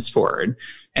this business forward.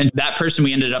 And that person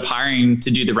we ended up hiring to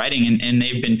do the writing, and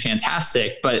they've been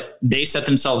fantastic, but they set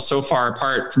themselves so far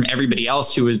apart from everybody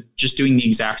else who was just doing the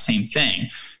exact same thing.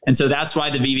 And so that's why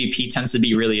the VVP tends to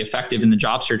be really effective in the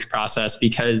job search process,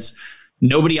 because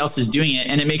nobody else is doing it.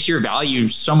 And it makes your value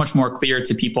so much more clear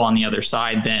to people on the other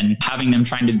side than having them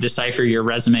trying to decipher your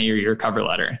resume or your cover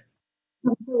letter.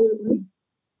 Absolutely.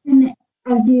 And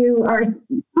as you are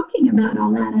talking about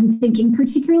all that, I'm thinking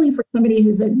particularly for somebody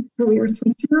who's a career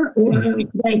switcher, or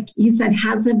like you said,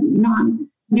 has a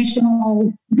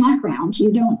non-traditional background.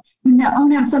 You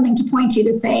don't have something to point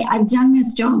to say, I've done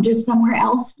this job just somewhere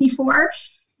else before.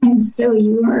 And so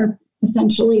you are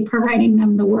essentially providing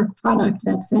them the work product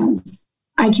that says,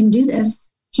 I can do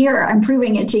this. Here, I'm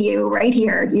proving it to you right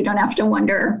here. You don't have to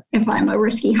wonder if I'm a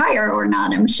risky hire or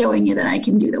not. I'm showing you that I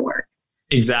can do the work.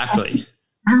 Exactly.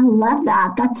 I love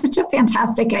that. That's such a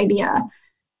fantastic idea.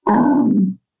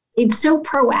 It's so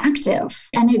proactive,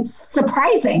 and it's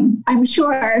surprising, I'm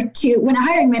sure, to when a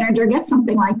hiring manager gets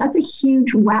something like that's a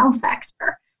huge wow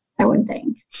factor, I would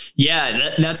think.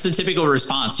 Yeah, that's the typical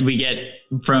response we get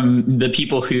from the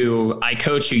people who I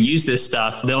coach who use this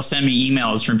stuff. They'll send me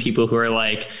emails from people who are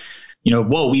like,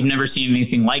 whoa, we've never seen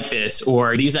anything like this,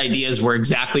 or these ideas were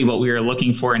exactly what we were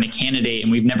looking for in a candidate,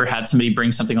 and we've never had somebody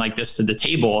bring something like this to the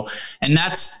table. And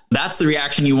that's the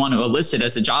reaction you want to elicit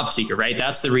as a job seeker, right?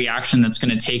 That's the reaction that's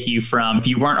going to take you from, if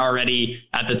you weren't already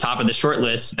at the top of the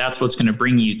shortlist, that's what's going to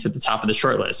bring you to the top of the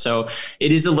shortlist. So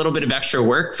it is a little bit of extra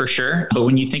work for sure. But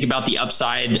when you think about the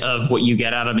upside of what you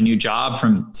get out of a new job,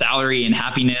 from salary and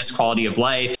happiness, quality of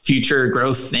life, future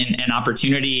growth and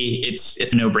opportunity,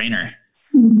 it's a no-brainer.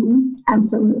 Mm-hmm.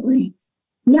 Absolutely.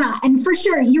 Yeah. And for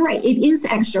sure, you're right. It is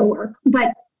extra work,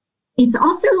 but it's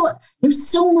also, there's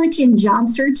so much in job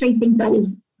search. I think that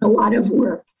is a lot of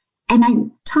work. And I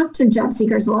talk to job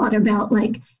seekers a lot about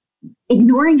like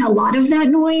ignoring a lot of that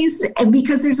noise, and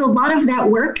because there's a lot of that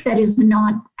work that is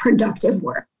not productive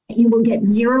work. You will get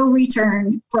zero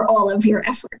return for all of your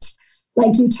effort.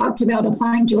 Like you talked about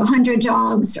applying to 100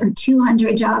 jobs or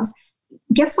 200 jobs.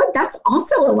 Guess what? That's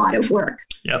also a lot of work.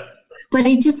 Yep. But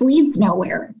it just leads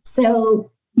nowhere.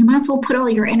 So you might as well put all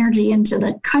your energy into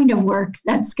the kind of work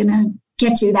that's going to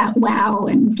get you that wow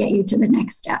and get you to the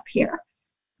next step here.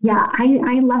 Yeah,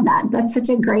 I love that. That's such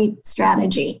a great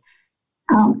strategy.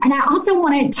 And I also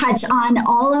want to touch on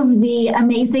all of the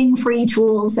amazing free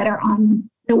tools that are on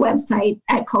the website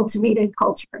at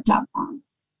cultivatedculture.com.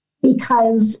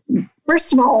 Because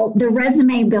first of all, the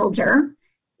resume builder,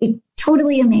 it's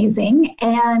totally amazing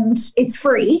and it's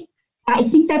free. I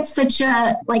think that's such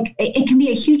it can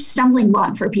be a huge stumbling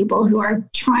block for people who are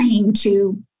trying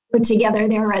to put together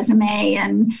their resume.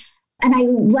 And I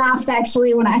laughed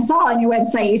actually when I saw on your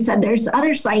website, you said there's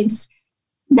other sites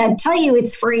that tell you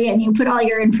it's free and you put all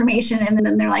your information in, and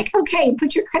then they're like, okay,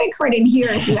 put your credit card in here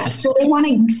if you actually want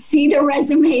to see the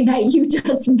resume that you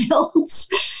just built,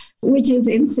 which is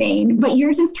insane. But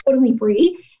yours is totally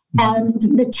free. And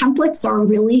the templates are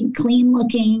really clean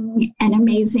looking and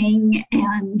amazing.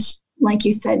 And like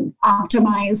you said,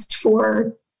 optimized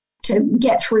to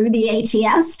get through the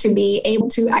ATS, to be able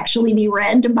to actually be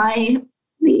read by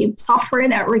the software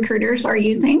that recruiters are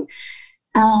using.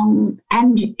 And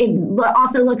it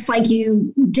also looks like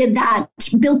you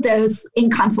built those in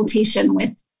consultation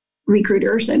with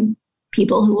recruiters and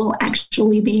people who will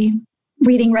actually be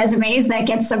reading resumes that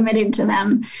get submitted to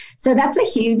them. So that's a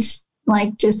huge,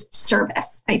 just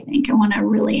service, I think. I want to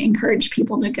really encourage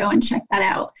people to go and check that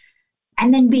out.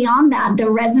 And then beyond that,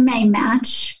 the resume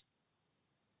match,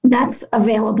 that's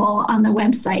available on the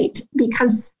website,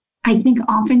 because I think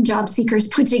often job seekers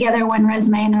put together one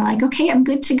resume and they're like, okay, I'm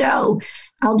good to go.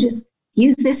 I'll just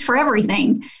use this for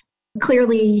everything.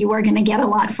 Clearly, you are going to get a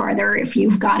lot farther if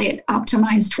you've got it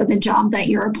optimized for the job that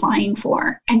you're applying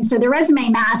for. And so the resume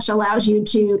match allows you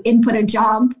to input a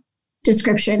job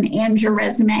description and your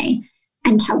resume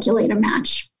and calculate a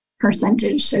match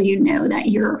percentage, so you know that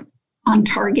you're on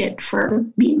target for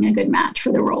being a good match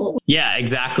for the role. Yeah,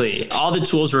 exactly. All the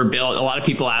tools were built. A lot of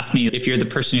people ask me, if you're the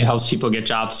person who helps people get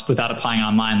jobs without applying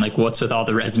online, what's with all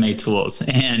the resume tools?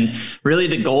 And really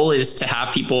the goal is to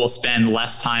have people spend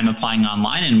less time applying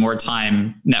online and more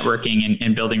time networking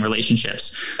and building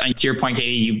relationships. And to your point,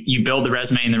 Katie, you build the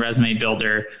resume in the resume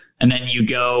builder. And then you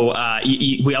go,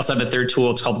 we also have a third tool.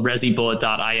 It's called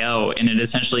resibullet.io. And it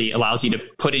essentially allows you to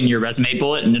put in your resume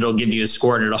bullet and it'll give you a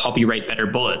score and it'll help you write better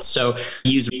bullets. So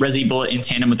use resibullet in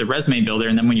tandem with the resume builder.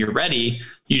 And then when you're ready,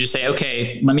 you just say,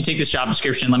 okay, let me take this job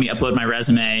description. Let me upload my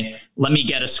resume. Let me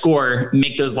get a score,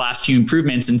 make those last few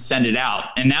improvements and send it out.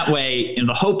 And that way,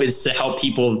 the hope is to help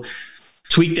people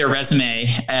tweak their resume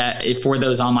for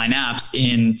those online apps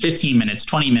in 15 minutes,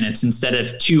 20 minutes instead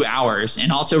of 2 hours,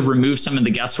 and also remove some of the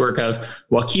guesswork of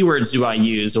what keywords do I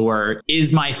use, or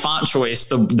is my font choice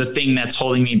the thing that's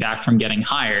holding me back from getting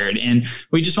hired? And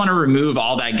we just want to remove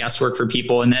all that guesswork for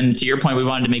people. And then to your point, we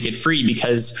wanted to make it free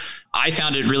because I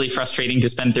found it really frustrating to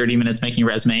spend 30 minutes making a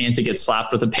resume and to get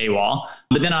slapped with a paywall.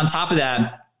 But then on top of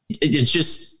that, it's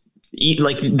just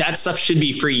that stuff should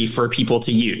be free for people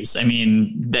to use. I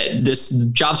mean, this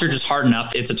job search is hard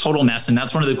enough. It's a total mess. And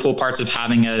that's one of the cool parts of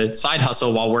having a side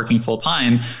hustle while working full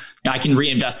time. I can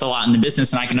reinvest a lot in the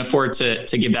business and I can afford to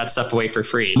give that stuff away for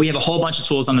free. We have a whole bunch of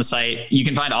tools on the site. You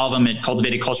can find all of them at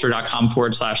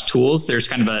cultivatedculture.com/tools. There's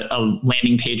kind of a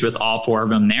landing page with all 4 of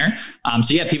them there.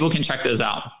 So yeah, people can check those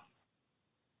out.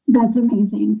 That's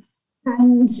amazing.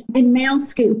 And Mail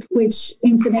Scoop, which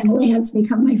incidentally has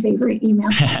become my favorite email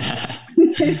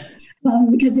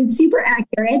because it's super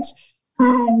accurate.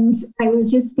 And I was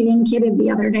just being kidded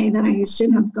the other day that I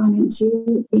should have gone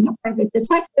into being a private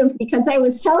detective, because I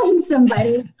was telling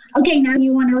somebody, okay, now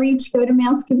you want to go to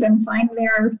Mail Scoop and find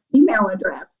their email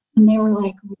address. And they were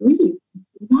like, really? You can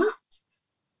do that?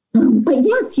 But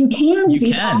yes, you can.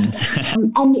 You can.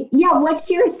 And yeah, what's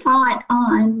your thought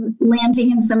on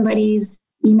landing in somebody's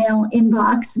email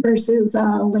inbox versus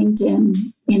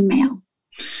LinkedIn in mail?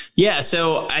 Yeah,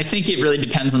 so I think it really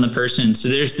depends on the person. So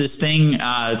there's this thing,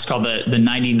 it's called the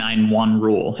 99-1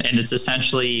 rule. And it's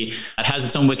essentially, it has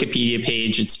its own Wikipedia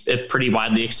page. It's a pretty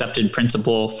widely accepted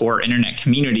principle for internet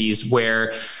communities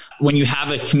where when you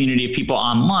have a community of people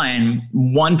online,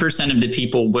 1% of the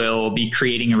people will be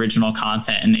creating original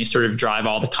content, and they sort of drive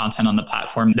all the content on the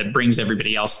platform that brings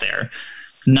everybody else there.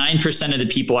 9% of the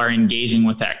people are engaging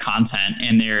with that content,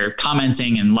 and they're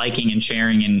commenting and liking and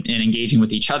sharing and engaging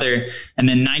with each other. And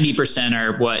then 90%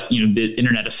 are what, the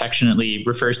internet affectionately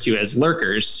refers to as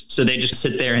lurkers. So they just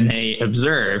sit there and they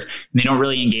observe, and they don't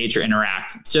really engage or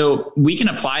interact. So we can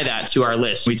apply that to our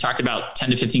list. We talked about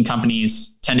 10 to 15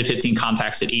 companies, 10 to 15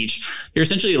 contacts at each. You're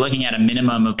essentially looking at a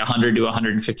minimum of 100 to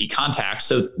 150 contacts.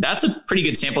 So that's a pretty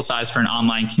good sample size for an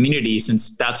online community,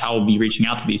 since that's how we'll be reaching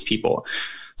out to these people.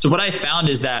 So what I found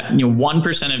is that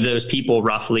 1% of those people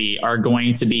roughly are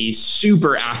going to be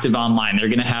super active online. They're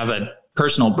going to have a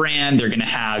personal brand, they're going to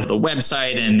have the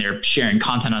website, and they're sharing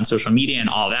content on social media and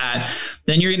all that.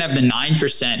 Then you're going to have the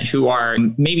 9% who are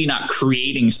maybe not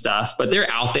creating stuff, but they're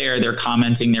out there, they're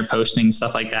commenting, they're posting,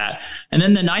 stuff like that. And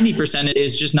then the 90%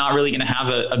 is just not really going to have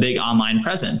a big online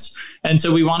presence. And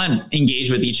so we want to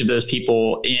engage with each of those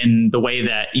people in the way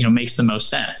that makes the most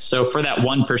sense. So for that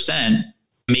 1%,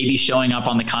 maybe showing up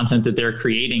on the content that they're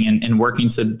creating and working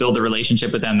to build a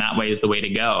relationship with them that way is the way to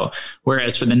go.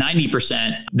 Whereas for the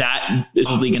 90%, that is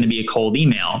probably going to be a cold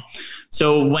email.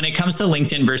 So when it comes to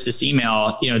LinkedIn versus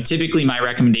email, typically my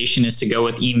recommendation is to go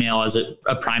with email as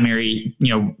a primary,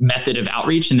 method of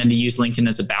outreach, and then to use LinkedIn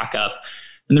as a backup.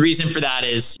 And the reason for that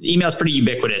is email is pretty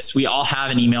ubiquitous. We all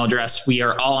have an email address. We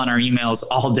are all on our emails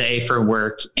all day for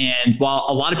work. And while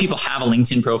a lot of people have a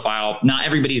LinkedIn profile, not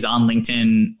everybody's on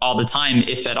LinkedIn all the time,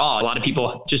 if at all. A lot of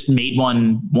people just made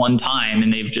one time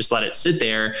and they've just let it sit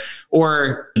there,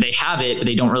 or they have it, but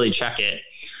they don't really check it.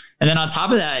 And then on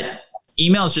top of that,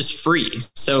 email is just free.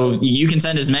 So you can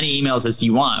send as many emails as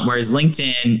you want. Whereas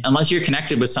LinkedIn, unless you're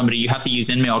connected with somebody, you have to use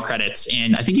InMail credits.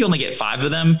 And I think you only get 5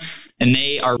 of them, and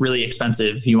they are really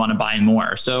expensive if you want to buy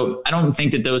more. So I don't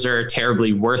think that those are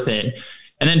terribly worth it.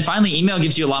 And then finally, email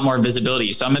gives you a lot more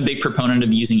visibility. So I'm a big proponent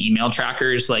of using email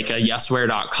trackers like a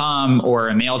yesware.com or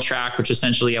a MailTrack, which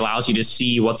essentially allows you to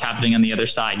see what's happening on the other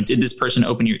side. Did this person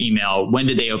open your email? When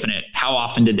did they open it? How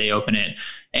often did they open it?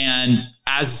 And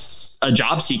as a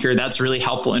job seeker, that's really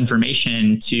helpful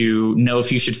information to know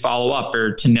if you should follow up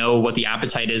or to know what the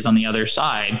appetite is on the other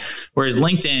side. Whereas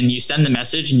LinkedIn, you send the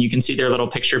message and you can see their little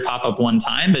picture pop up one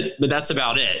time, but that's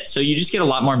about it. So you just get a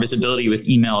lot more visibility with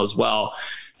email as well.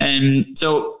 And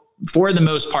so for the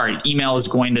most part, email is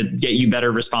going to get you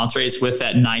better response rates with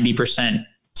that 90%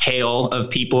 tail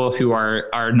of people who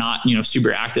are not,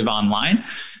 super active online.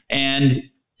 And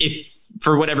if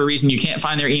for whatever reason you can't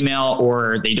find their email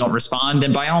or they don't respond,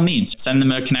 then by all means, send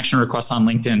them a connection request on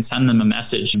LinkedIn, send them a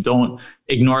message. Don't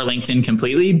ignore LinkedIn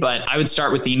completely, but I would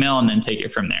start with email and then take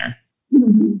it from there.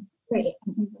 Mm-hmm. Great.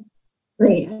 I think that's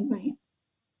great advice.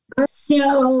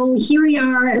 So here we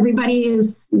are, everybody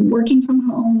is working from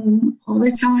home all the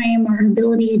time. Our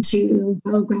ability to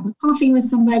go grab a coffee with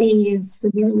somebody is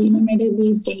severely limited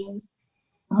these days.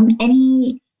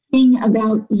 Anything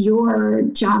about your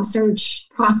job search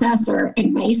process or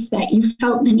advice that you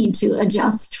felt the need to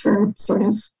adjust for sort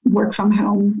of work from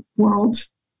home world?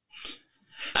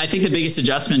 I think the biggest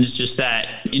adjustment is just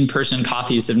that in-person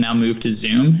coffees have now moved to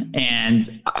Zoom. And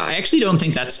I actually don't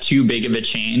think that's too big of a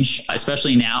change,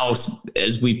 especially now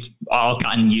as we've all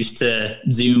gotten used to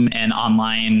Zoom and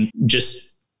online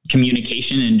just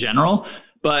communication in general.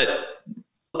 But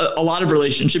a lot of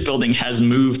relationship building has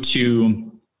moved to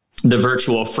the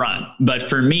virtual front. But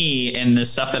for me and the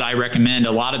stuff that I recommend,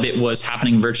 a lot of it was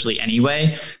happening virtually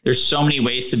anyway. There's so many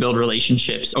ways to build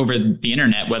relationships over the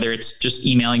internet, whether it's just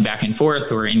emailing back and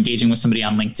forth or engaging with somebody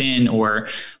on LinkedIn or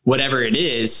whatever it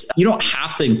is. You don't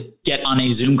have to get on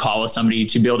a Zoom call with somebody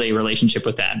to build a relationship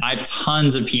with them. I have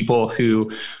tons of people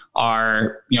who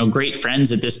are, great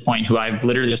friends at this point who I've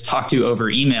literally just talked to over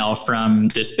email from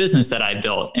this business that I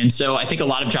built. And so I think a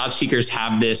lot of job seekers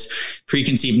have this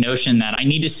preconceived notion that I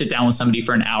need to sit down with somebody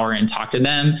for an hour and talk to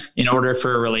them in order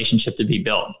for a relationship to be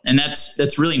built. And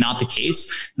that's really not the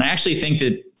case. And I actually think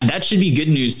that should be good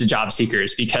news to job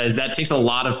seekers, because that takes a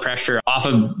lot of pressure off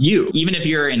of you. Even if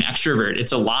you're an extrovert,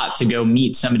 it's a lot to go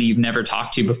meet somebody you've never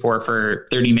talked to before for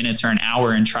 30 minutes or an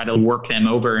hour and try to work them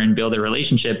over and build a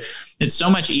relationship. It's so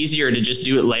much easier to just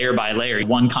do it layer by layer.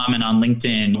 One comment on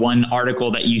LinkedIn, one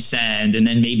article that you send, and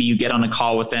then maybe you get on a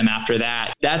call with them after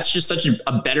that. That's just such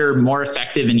a better, more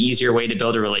effective and easier way to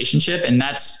build a relationship. And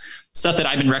that's stuff that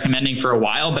I've been recommending for a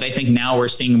while, but I think now we're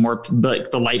seeing more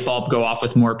the light bulb go off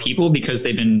with more people because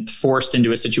they've been forced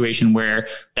into a situation where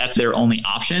that's their only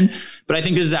option. But I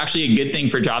think this is actually a good thing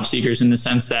for job seekers in the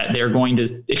sense that they're going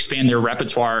to expand their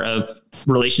repertoire of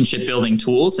relationship building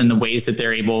tools and the ways that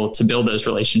they're able to build those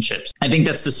relationships. I think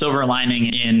that's the silver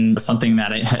lining in something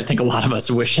that I think a lot of us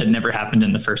wish had never happened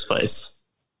in the first place.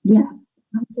 Yes,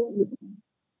 absolutely.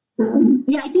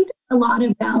 I think a lot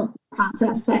about the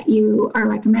process that you are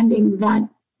recommending that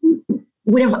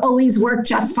would have always worked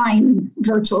just fine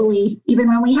virtually, even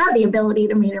when we had the ability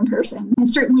to meet in person. And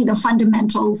certainly the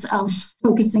fundamentals of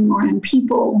focusing more on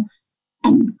people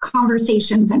and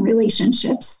conversations and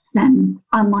relationships than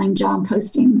online job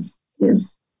postings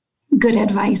is good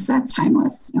advice. That's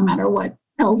timeless, no matter what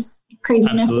else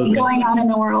craziness is going on in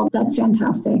the world. That's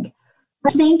fantastic.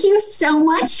 Thank you so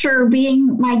much for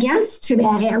being my guest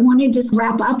today. I want to just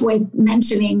wrap up with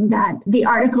mentioning that the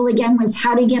article again was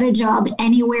How to Get a Job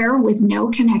Anywhere with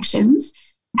No Connections.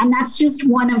 And that's just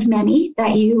one of many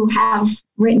that you have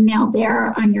written out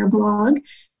there on your blog,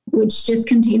 which just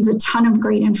contains a ton of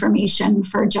great information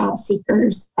for job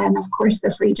seekers. And of course, the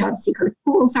free job seeker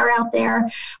tools are out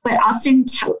there. But Austin,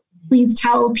 please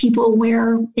tell people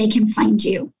where they can find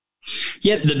you.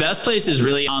 Yeah, the best place is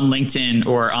really on LinkedIn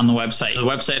or on the website. The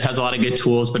website has a lot of good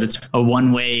tools, but it's a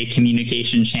one-way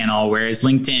communication channel, whereas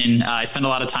LinkedIn, I spend a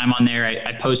lot of time on there.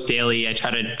 I post daily. I try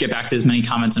to get back to as many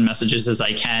comments and messages as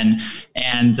I can.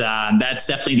 And that's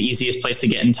definitely the easiest place to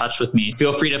get in touch with me.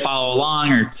 Feel free to follow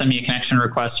along or send me a connection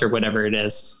request or whatever it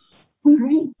is. All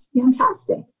right.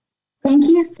 Fantastic. Thank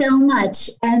you so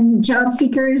much. And job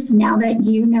seekers, now that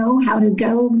you know how to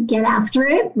go get after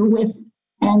it with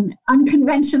an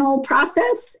unconventional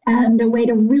process and a way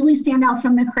to really stand out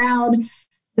from the crowd,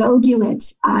 go do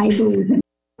it. I believe in it.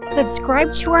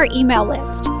 Subscribe to our email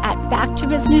list at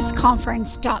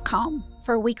backtobusinessconference.com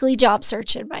for weekly job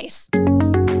search advice.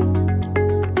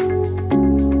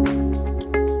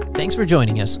 Thanks for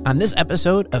joining us on this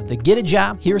episode of the Get a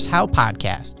Job, Here's How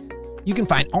podcast. You can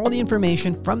find all the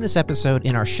information from this episode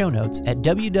in our show notes at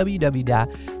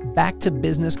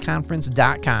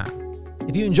www.backtobusinessconference.com.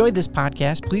 If you enjoyed this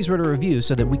podcast, please write a review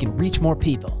so that we can reach more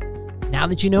people. Now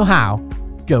that you know how,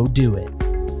 go do it.